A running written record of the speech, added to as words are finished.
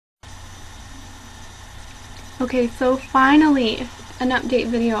Okay, so finally, an update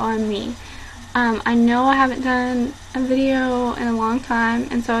video on me. I know I haven't done a video in a long time,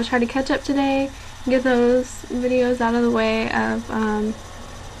 and so I'll try to catch up today, get those videos out of the way of,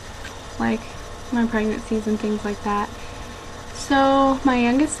 like, my pregnancies and things like that. So, my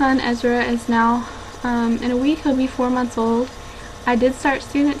youngest son, Ezra, is now, in a week, he'll be 4 months old. I did start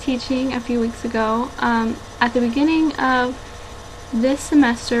student teaching a few weeks ago. At the beginning of this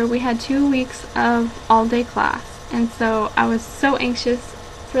semester, we had 2 weeks of all-day class, and so I was so anxious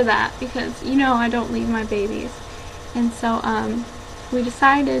for that because, I don't leave my babies. And so we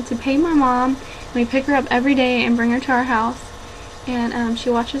decided to pay my mom. We pick her up every day and bring her to our house, and she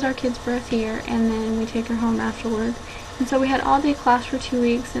watches our kids birth here, and then we take her home afterward. And so we had all-day class for 2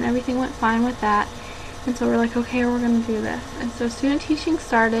 weeks, and everything went fine with that. And so we're like, okay, we're going to do this. And so student teaching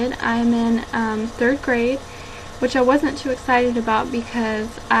started. I'm in 3rd grade, which I wasn't too excited about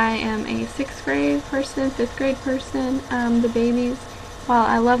because I am a 6th grade person, 5th grade person. The babies, while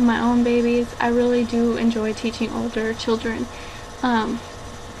I love my own babies, I really do enjoy teaching older children. But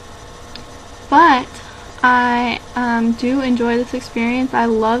I do enjoy this experience. I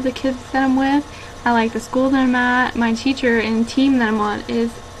love the kids that I'm with. I like the school that I'm at. My teacher and team that I'm on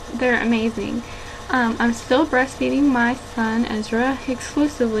they're amazing. I'm still breastfeeding my son, Ezra,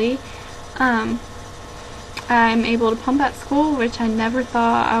 exclusively. I'm able to pump at school, which I never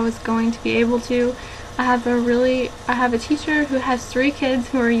thought I was going to be able to. I have a teacher who has 3 kids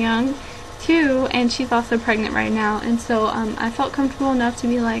who are young, too, and she's also pregnant right now. And so I felt comfortable enough to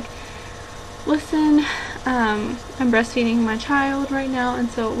be like, listen, I'm breastfeeding my child right now, and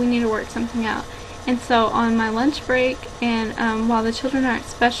so we need to work something out. And so on my lunch break, and while the children are at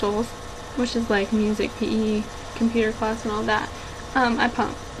specials, which is like music, PE, computer class, and all that, I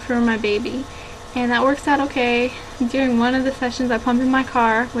pump for my baby. And that works out okay. During one of the sessions, I pump in my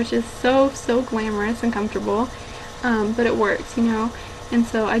car, which is so glamorous and comfortable, but it works, And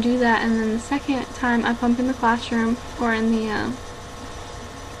so I do that, and then the second time I pump in the classroom, or in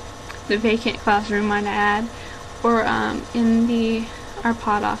the vacant classroom, might I add, or in our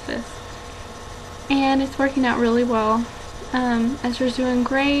pod office. And it's working out really well. Ezra's doing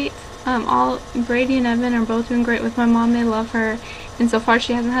great. Brady and Evan are both doing great with my mom. They love her, and so far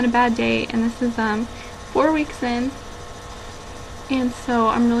she hasn't had a bad day. And this is 4 weeks in, and so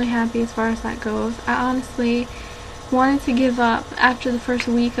I'm really happy as far as that goes. I honestly wanted to give up after the first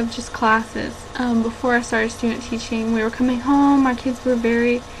week of just classes. Before I started student teaching, we were coming home. Our kids were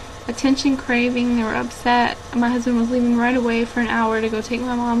very attention craving. They were upset. My husband was leaving right away for an hour to go take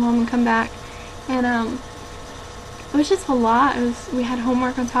my mom home and come back, and it was just a lot. We had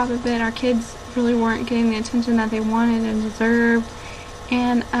homework on top of it. Our kids really weren't getting the attention that they wanted and deserved.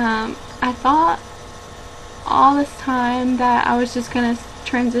 And I thought all this time that I was just going to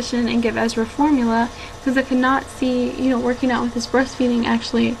transition and give Ezra formula because I could not see, working out with his breastfeeding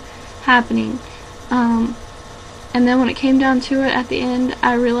actually happening. And then when it came down to it at the end,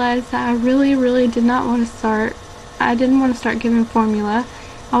 I realized that I really did not want to start. I didn't want to start giving formula.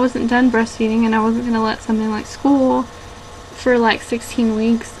 I wasn't done breastfeeding, and I wasn't going to let something like school for like 16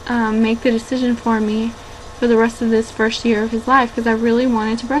 weeks make the decision for me for the rest of this first year of his life, because I really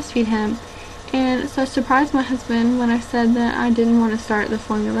wanted to breastfeed him. And so I surprised my husband when I said that I didn't want to start the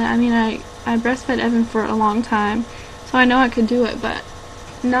formula. I mean, I breastfed Evan for a long time, so I know I could do it, but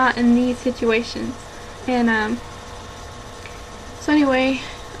not in these situations. And so anyway,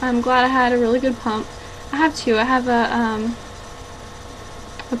 I'm glad I had a really good pump. I have 2. I have a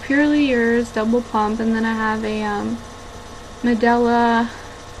Purely Yours double pump, and then I have a Medela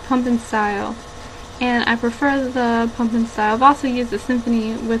pump and style, and I prefer the pump and style. I've also used the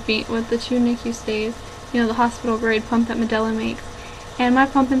Symphony with the 2 NICU stays, the hospital grade pump that Medela makes, and my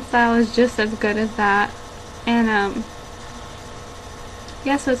pump and style is just as good as that. And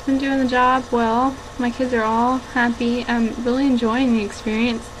yeah, so it's been doing the job well. My kids are all happy. I'm really enjoying the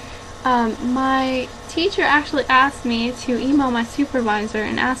experience. My teacher actually asked me to email my supervisor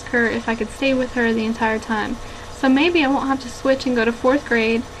and ask her if I could stay with her the entire time. So maybe I won't have to switch and go to 4th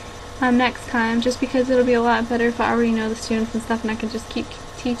grade next time, just because it'll be a lot better if I already know the students and stuff and I can just keep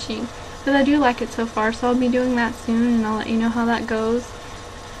teaching. But I do like it so far, so I'll be doing that soon, and I'll let you know how that goes.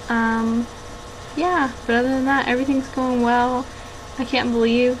 Yeah, but other than that, everything's going well. I can't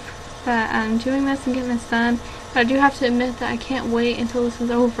believe that I'm doing this and getting this done. But I do have to admit that I can't wait until this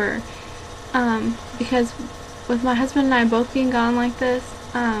is over. Because with my husband and I both being gone like this,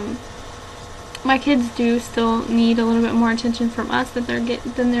 my kids do still need a little bit more attention from us than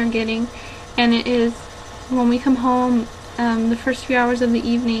they're getting. And it is, when we come home, the first few hours of the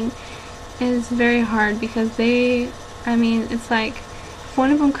evening is very hard because it's like if one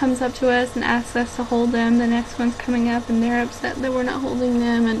of them comes up to us and asks us to hold them, the next one's coming up and they're upset that we're not holding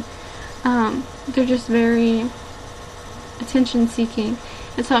them, and they're just very attention seeking,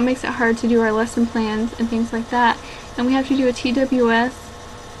 and so it makes it hard to do our lesson plans and things like that. And we have to do a TWS,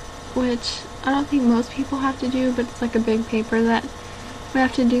 which I don't think most people have to do, but it's like a big paper that we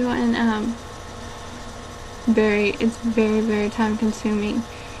have to do, and it's very, very time consuming,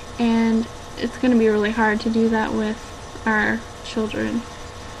 and it's going to be really hard to do that with our children.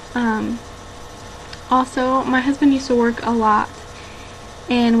 Also, my husband used to work a lot,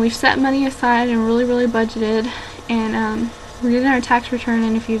 and we've set money aside and really budgeted, and we're getting our tax return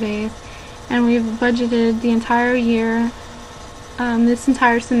in a few days, and we've budgeted the entire year, this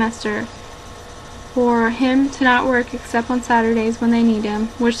entire semester, for him to not work except on Saturdays when they need him,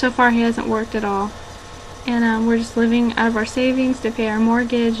 which so far he hasn't worked at all. And we're just living out of our savings to pay our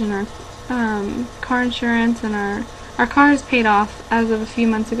mortgage and our car insurance, and our car is paid off as of a few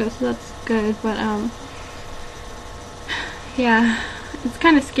months ago, so that's good. But yeah, it's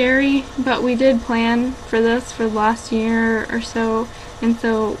kind of scary, but we did plan for this for the last year or so, and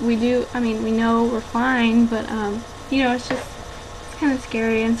so we know we're fine, but you know, it's kind of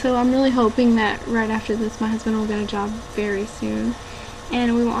scary. And so I'm really hoping that right after this my husband will get a job very soon,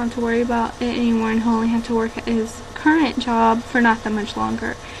 and we won't have to worry about it anymore, and he'll only have to work at his current job for not that much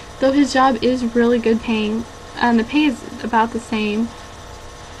longer. Though his job is really good paying, the pay is about the same.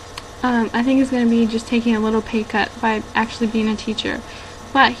 I think he's going to be just taking a little pay cut by actually being a teacher,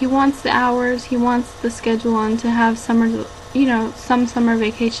 but he wants the hours, he wants the schedule on to have some summer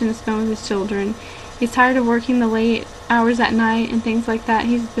vacation to spend with his children. He's tired of working the late hours at night and things like that.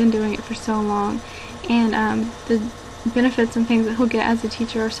 He's been doing it for so long, and the benefits and things that he'll get as a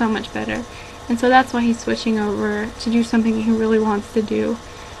teacher are so much better, and so that's why he's switching over to do something he really wants to do.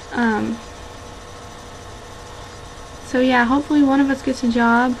 So yeah, hopefully one of us gets a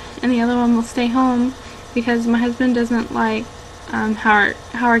job and the other one will stay home, because my husband doesn't like how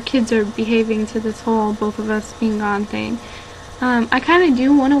our kids are behaving to this whole both of us being gone thing. I kind of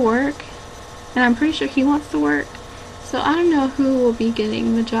do want to work, and I'm pretty sure he wants to work, so I don't know who will be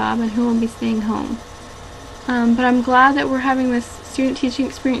getting the job and who will be staying home. But I'm glad that we're having this student teaching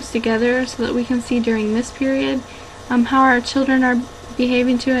experience together, so that we can see during this period how our children are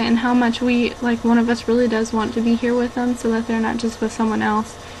behaving to it, and how much one of us really does want to be here with them, so that they're not just with someone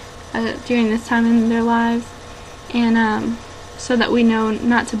else during this time in their lives, and so that we know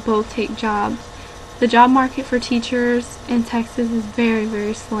not to both take jobs. The job market for teachers in Texas is very,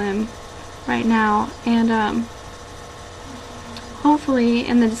 very slim right now, and hopefully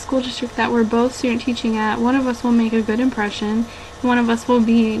in the school district that we're both student teaching at, one of us will make a good impression. One of us will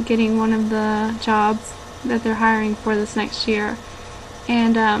be getting one of the jobs that they're hiring for this next year.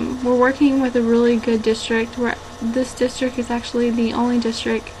 And we're working with a really good district. This district is actually the only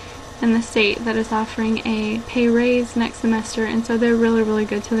district in the state that is offering a pay raise next semester, and so they're really, really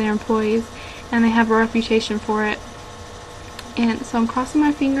good to their employees, and they have a reputation for it. And so I'm crossing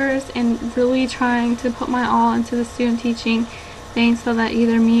my fingers and really trying to put my all into the student teaching thing, so that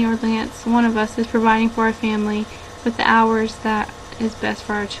either me or Lance, one of us, is providing for our family with the hours that is best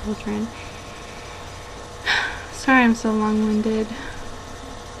for our children. Sorry I'm so long-winded.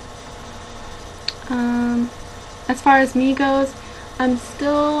 As far as me goes, I'm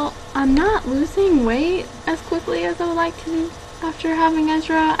not losing weight as quickly as I would like to after having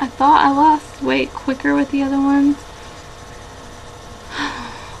Ezra. I thought I lost weight quicker with the other ones.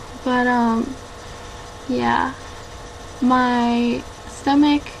 But, yeah. My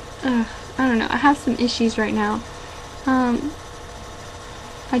stomach, I don't know, I have some issues right now.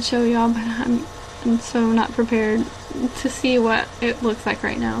 I'd show y'all, but I'm so not prepared to see what it looks like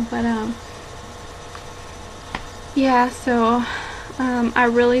right now. But, yeah, so I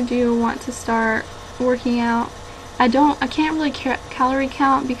really do want to start working out. I can't really calorie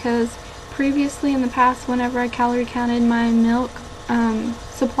count, because previously in the past, whenever I calorie counted, my milk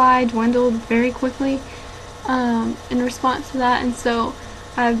supply dwindled very quickly in response to that, and so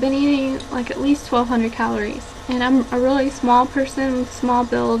I've been eating like at least 1,200 calories, and I'm a really small person with small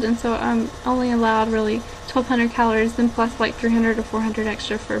build, and so I'm only allowed really 1,200 calories, then plus like 300 to 400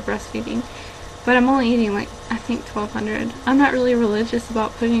 extra for breastfeeding. But I'm only eating like, I think, 1,200. I'm not really religious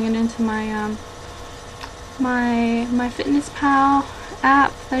about putting it into my my Fitness Pal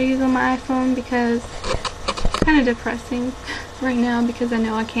app that I use on my iPhone, because it's kind of depressing right now, because I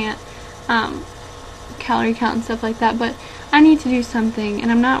know I can't calorie count and stuff like that, but I need to do something,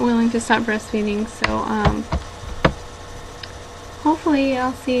 and I'm not willing to stop breastfeeding, so hopefully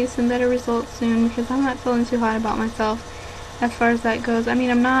I'll see some better results soon, because I'm not feeling too hot about myself as far as that goes. I mean,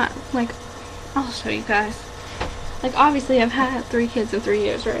 I'm not like, I'll show you guys. Like, obviously I've had 3 kids in 3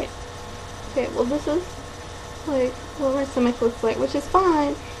 years, right? Okay, well this is like what my stomach looks like, which is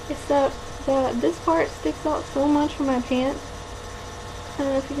fine, except that this part sticks out so much from my pants. I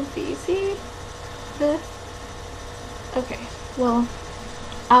don't know if you can see. You see this? Okay, well,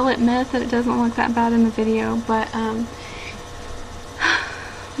 I'll admit that it doesn't look that bad in the video, but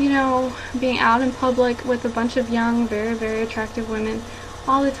you know, being out in public with a bunch of young, very, very attractive women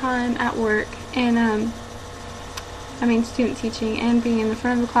all the time at work, and I mean student teaching, and being in the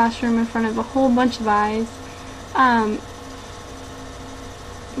front of the classroom in front of a whole bunch of eyes,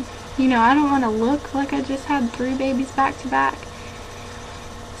 you know, I don't want to look like I just had 3 babies back to back.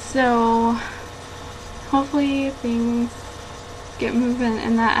 So hopefully things get moving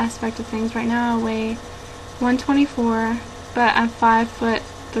in that aspect of things. Right now I weigh 124, but I'm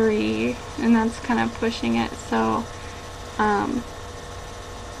 5'3", and that's kind of pushing it. So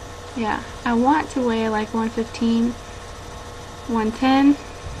yeah, I want to weigh like 115, 110,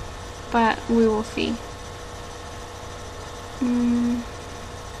 but we will see.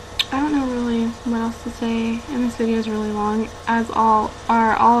 I don't know really what else to say, and this video is really long, as all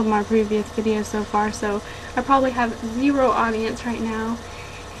of my previous videos so far, so I probably have 0 audience right now.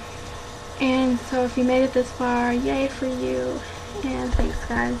 And so if you made it this far, yay for you, and thanks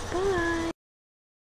guys, bye!